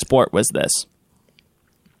 Which sport was this?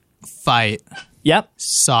 Fight. Yep.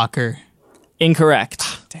 Soccer.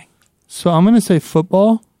 Incorrect. Dang. So I'm going to say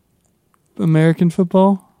football. American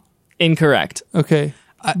football. Incorrect. Okay.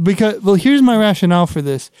 Because here's my rationale for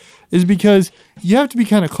this, is because you have to be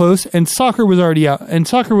kind of close, and soccer was already out, and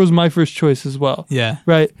soccer was my first choice as well. Yeah.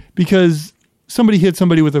 Right? Because somebody hit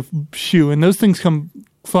somebody with a shoe, and those things come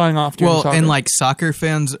flying off during soccer. And like soccer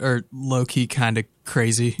fans are low-key kind of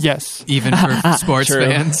crazy. Yes. Even for sports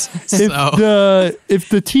fans. If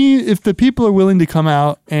the people are willing to come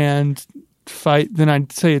out and fight, then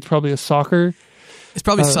I'd say it's probably a soccer. It's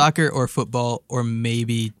probably soccer or football or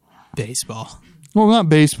maybe baseball. Well, not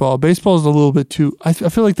baseball. Baseball is a little bit too... I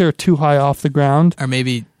feel like they're too high off the ground. Or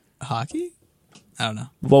maybe hockey? I don't know.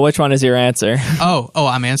 Well, which one is your answer? Oh,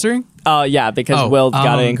 I'm answering? Oh, yeah, because Will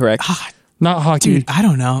got it incorrect. Not hockey. Dude, I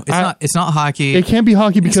don't know. It's not hockey. It can't be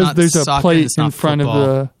hockey because there's a plate in front football.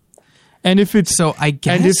 of the... And if it's I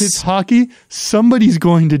guess, and if it's hockey, somebody's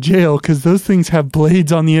going to jail because those things have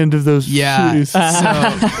blades on the end of those shoes. So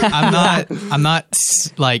I'm not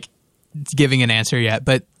like giving an answer yet,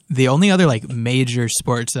 but the only other like major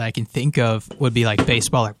sports that I can think of would be like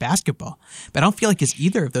baseball or basketball. But I don't feel like it's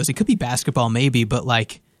either of those. It could be basketball maybe, but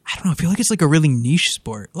like I don't know. I feel like it's like a really niche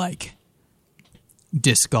sport, like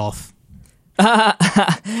disc golf.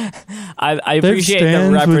 I appreciate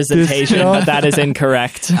the representation, but that is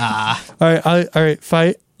incorrect. All right,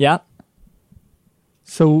 fight. Yeah.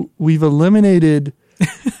 So we've eliminated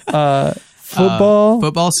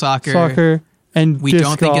football, soccer, and we disc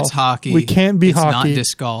don't golf. think it's hockey. We can't be hockey. It's not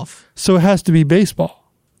disc golf. So it has to be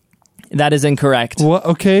baseball. That is incorrect. What?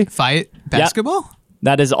 Okay. Fight basketball.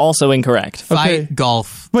 That is also incorrect. Fight Okay.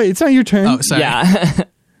 golf. Wait, it's not your turn. Oh, sorry. Yeah.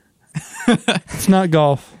 It's not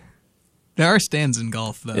golf. There are stands in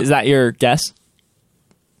golf though. Is that your guess?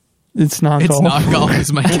 It's not It's golf. not golf.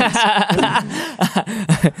 Is my guess.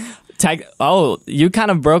 You kind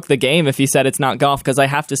of broke the game if you said it's not golf, because I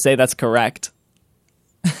have to say that's correct.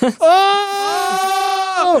 Oh!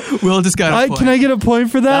 Will just got a point. Can I get a point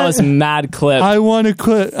for that? That was mad clip. I want to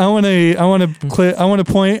clip. I want to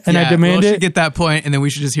point, and I demand Will it. should get that point, and then we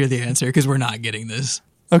should just hear the answer because we're not getting this.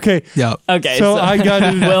 Okay. Yeah. Okay. So I got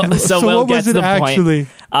it. Will what gets was it the actually?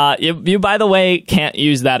 point. You, by the way, can't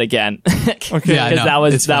use that again. Okay. Yeah, Because no,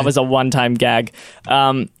 it's that fine. was a one-time gag.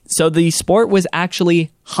 So the sport was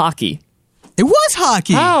actually hockey. It was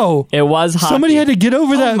hockey. How? It was hockey. Somebody had to get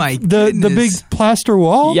over that my the big goodness. plaster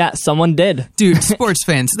wall. Yeah, someone did. Dude, sports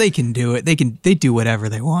fans, they can do it. They do whatever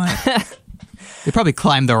they want. They probably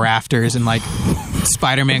climbed the rafters and like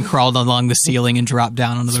Spider-Man crawled along the ceiling and dropped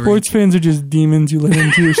down onto the Sports roof. fans are just demons you let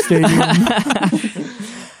into your stadium.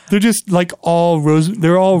 They're just like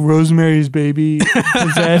they're all Rosemary's Baby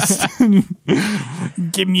possessed.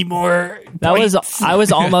 Give me more. I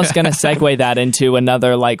was almost gonna segue that into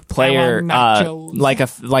another like player, I want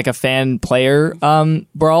nachos. like a fan player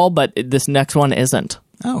brawl, but this next one isn't.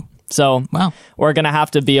 Oh, So wow. we're gonna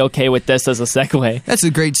have to be okay with this as a segue. That's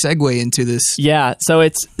a great segue into this. Yeah,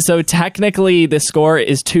 so technically the score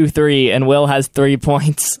is 2-3 and Will has 3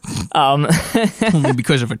 points Only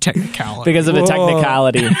because of a technicality. because of a Whoa.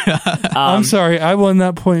 technicality. I'm sorry. I won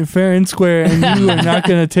that point fair and square, and you are not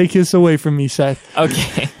going to take this away from me, Seth.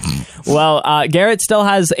 Okay. Well, Garrett still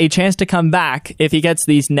has a chance to come back if he gets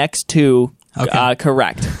these next two Okay.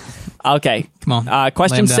 correct. Okay. Come on.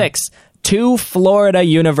 Question Lay 'em down. 6. 2 Florida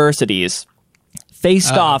universities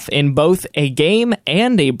faced off in both a game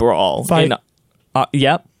and a brawl. Fight.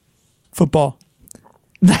 Yep. Football.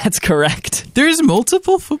 That's correct. There's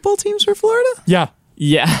multiple football teams for Florida? Yeah.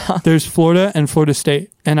 Yeah. There's Florida and Florida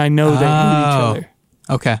State, and I know they hate each other.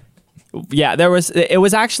 Okay. Yeah, it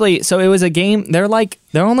was a game.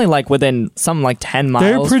 They're only like within something like 10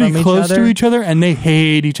 miles. They're pretty from close each other. to each other, and they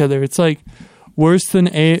hate each other. It's like worse than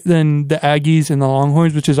the Aggies and the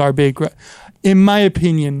Longhorns, which is our big. In my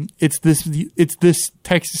opinion, it's this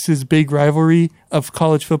Texas's big rivalry of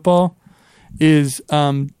college football is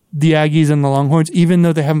the Aggies and the Longhorns, even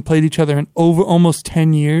though they haven't played each other in over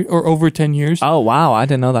 10 years. Oh wow, I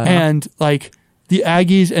didn't know that. And like the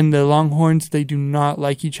Aggies and the Longhorns, they do not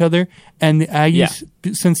like each other. And the Aggies,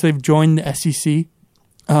 since they've joined the SEC,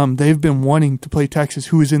 they've been wanting to play Texas,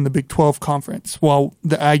 who is in the Big 12 conference, while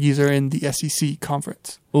the Aggies are in the SEC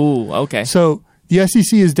conference. Ooh, okay. So the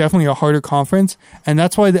SEC is definitely a harder conference, and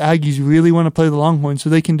that's why the Aggies really want to play the Longhorns, so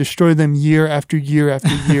they can destroy them year after year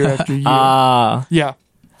after year after year. Yeah.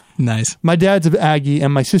 Nice. My dad's an Aggie,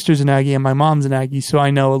 and my sister's an Aggie, and my mom's an Aggie, so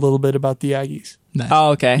I know a little bit about the Aggies. Nice. Oh,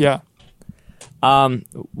 okay. Yeah.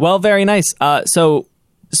 Well, very nice. So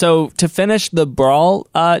to finish the brawl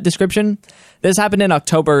description, this happened in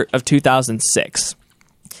October of 2006.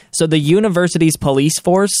 So the university's police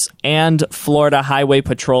force and Florida Highway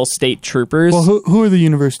Patrol state troopers. Well, who are the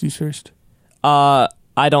universities first? I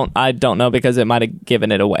don't know because it might have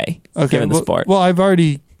given it away. Okay. Given the sport. Well, I've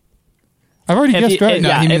already guessed right.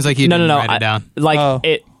 No, he means like he didn't write it down.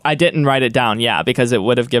 I didn't write it down, because it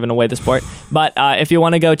would have given away the sport. But if you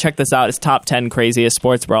want to go check this out, it's top 10 craziest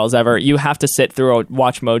sports brawls ever. You have to sit through a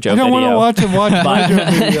Watch Mojo video. I don't want to watch a Watch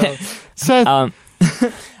Mojo video. Seth,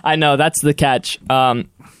 I know, that's the catch.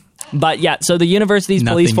 But yeah, so the university's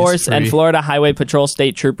Nothing police is force and free. Florida Highway Patrol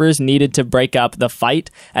state troopers needed to break up the fight,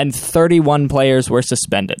 and 31 players were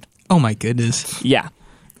suspended. Oh my goodness. Yeah.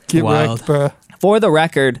 get wild. wrecked, bruh. For the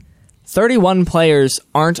record, 31 players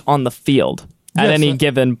aren't on the field at Yes, any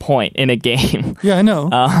given point in a game. Yeah, I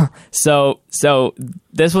know. So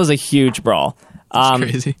this was a huge brawl. That's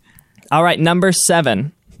crazy. All right, number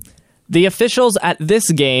 7. The officials at this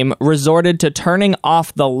game resorted to turning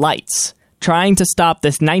off the lights, trying to stop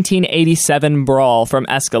this 1987 brawl from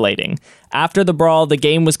escalating. After the brawl, the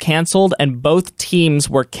game was canceled and both teams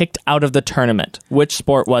were kicked out of the tournament. Which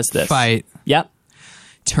sport was this? Fight. Yep.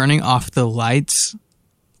 Turning off the lights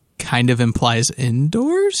kind of implies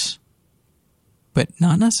indoors, but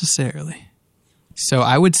not necessarily. So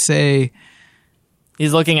I would say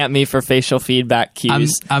He's looking at me for facial feedback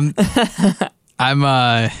cues. I'm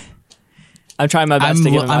I'm trying my best to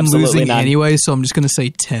give him I'm absolutely losing none. anyway, so I'm just going to say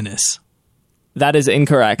tennis. That is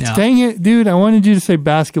incorrect. No. Dang it, dude. I wanted you to say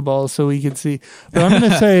basketball so we could see. But I'm going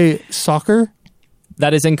to say soccer.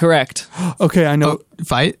 That is incorrect. Okay, I know. Oh,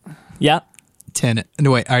 fight? Yeah. Tennis.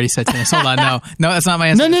 No, wait, I already said tennis. Hold on. No, that's not my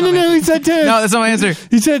answer. No. He said tennis. No, that's not my answer.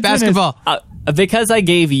 He said basketball. Because I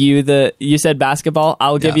gave you you said basketball,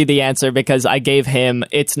 I'll give you the answer because I gave him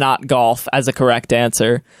it's not golf as a correct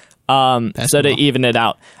answer. So to even it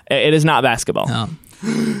out. It is not basketball. No.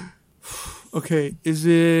 Okay, is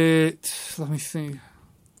it... Let me see.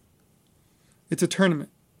 It's a tournament,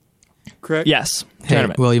 correct? Yes. Hey,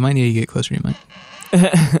 Tournament. well, you might need to get closer to your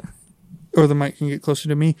mic. Or the mic can get closer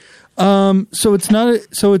to me. So it's not.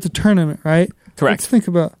 So it's a tournament, right? Correct. Let's think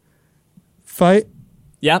about fight.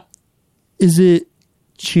 Yep. Is it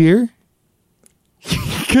cheer?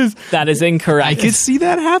 Because That is incorrect. I could see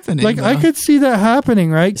that happening. like I though. could see that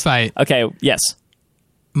happening, right? Fight. Okay, yes.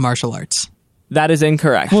 Martial arts. That is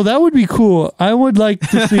incorrect. Well, that would be cool. I would like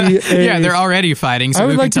to see. Yeah, they're already fighting, so I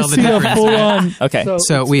we would can like to tell the see a difference. full on. Okay.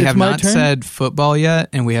 So we have not said football yet,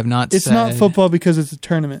 and we have not It's said... not football because it's a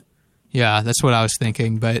tournament. Yeah, that's what I was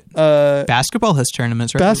thinking, but basketball has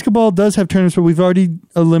tournaments, right? Basketball does have tournaments, but we've already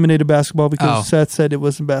eliminated basketball because Seth said it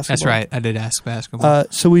wasn't basketball. That's right. I did ask basketball.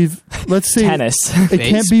 So let's see. Tennis. It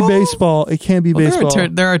can't be baseball. It can't be baseball.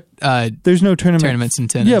 There are There's no tournament. tournaments in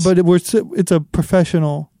tennis. Yeah, but it's a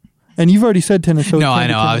professional. And you've already said tennis. So no, I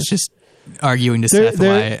know. I was just arguing to Seth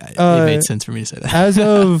why it made sense for me to say that. As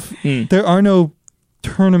of there are no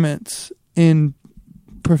tournaments in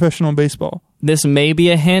professional baseball. This may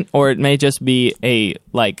be a hint, or it may just be a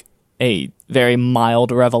very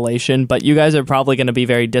mild revelation, but you guys are probably going to be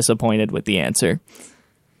very disappointed with the answer.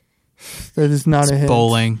 That is not a hint.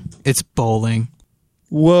 Bowling. It's bowling.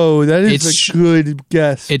 Whoa, that is a good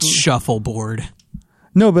guess. It's shuffleboard.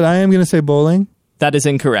 No, but I am going to say bowling. That is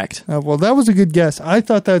incorrect. Well, that was a good guess. I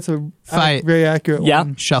thought that's a Fight. very accurate Yeah.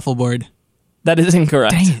 one. Shuffleboard. That is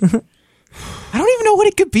incorrect. Dang it. I don't even know what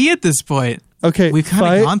it could be at this point. Okay, We've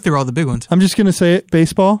kind of gone through all the big ones. I'm just going to say it.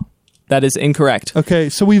 Baseball. That is incorrect. Okay,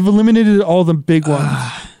 so we've eliminated all the big ones.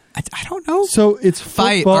 I don't know. So it's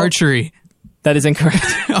Fight, football. archery. That is incorrect.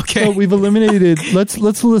 Okay. So we've eliminated. Let's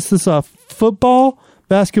list this off: football,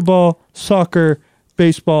 basketball, soccer,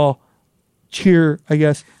 baseball, cheer. I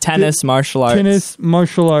guess Tennis, martial arts. tennis,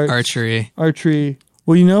 martial arts, archery.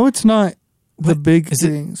 Well, you know it's not the big Is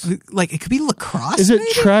things. it like it could be lacrosse? Is it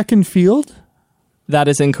maybe? track and field? That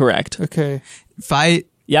is incorrect. Okay, Fight,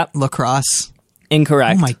 Yep. lacrosse?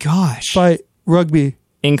 Incorrect. Oh my gosh. fight, rugby.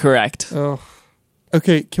 Incorrect. Oh,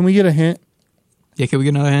 okay. Can we get a hint? Yeah, can we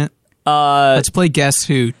get another hint? Let's play Guess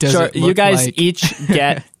Who. Does Sure. it You look guys like... each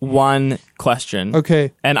get one question.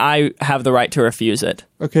 Okay, And I have the right to refuse it.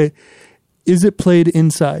 okay. Is it played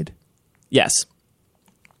inside? Yes.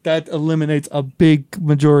 That eliminates a big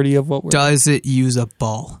majority of what we're. Does it use a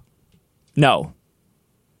ball? No.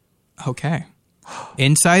 Okay.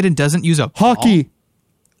 Inside and doesn't use a ball? Hockey.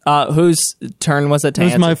 Whose turn was it to It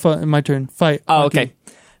was answer? my turn. Fight. Oh, Hockey. okay.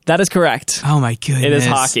 That is correct. Oh my goodness. It is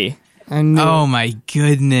hockey. I knew Oh my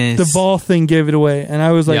goodness. the ball thing gave it away, and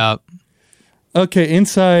I was like, Yep. okay,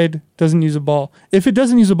 inside doesn't use a ball. If it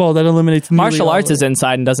doesn't use a ball, that eliminates nearly Martial all arts of is it.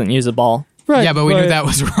 inside and doesn't use a ball. Right. Yeah, but we knew that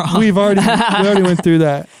was wrong. we already went through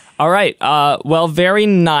that. All right. Well, very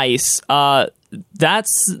nice.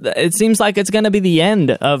 It seems like it's going to be the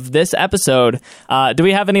end of this episode. Do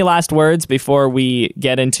we have any last words before we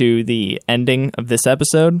get into the ending of this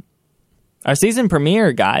episode? Our season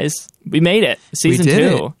premiere, guys. We made it. Season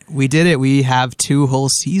 2. We did it. We have 2 whole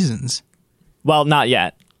seasons. Well, not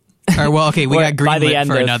yet. Or, well, okay, we got By the greenlit end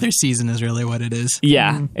for of- another season is really what it is.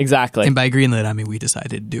 Yeah, exactly. And by greenlit, I mean we decided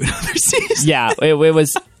to do another season. Yeah, it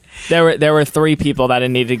was. There were 3 people that I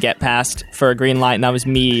needed to get past for a green light, and that was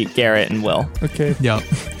me, Garrett, and Will. Okay. Yep.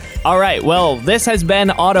 All right, well, this has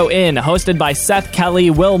been Auto In, hosted by Seth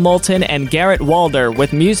Kelly, Will Moulton, and Garrett Walder,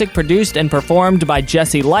 with music produced and performed by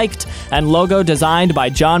Jesse Liked, and logo designed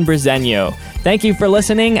by John Brezenio. Thank you for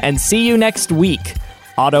listening, and see you next week.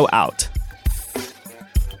 Auto out.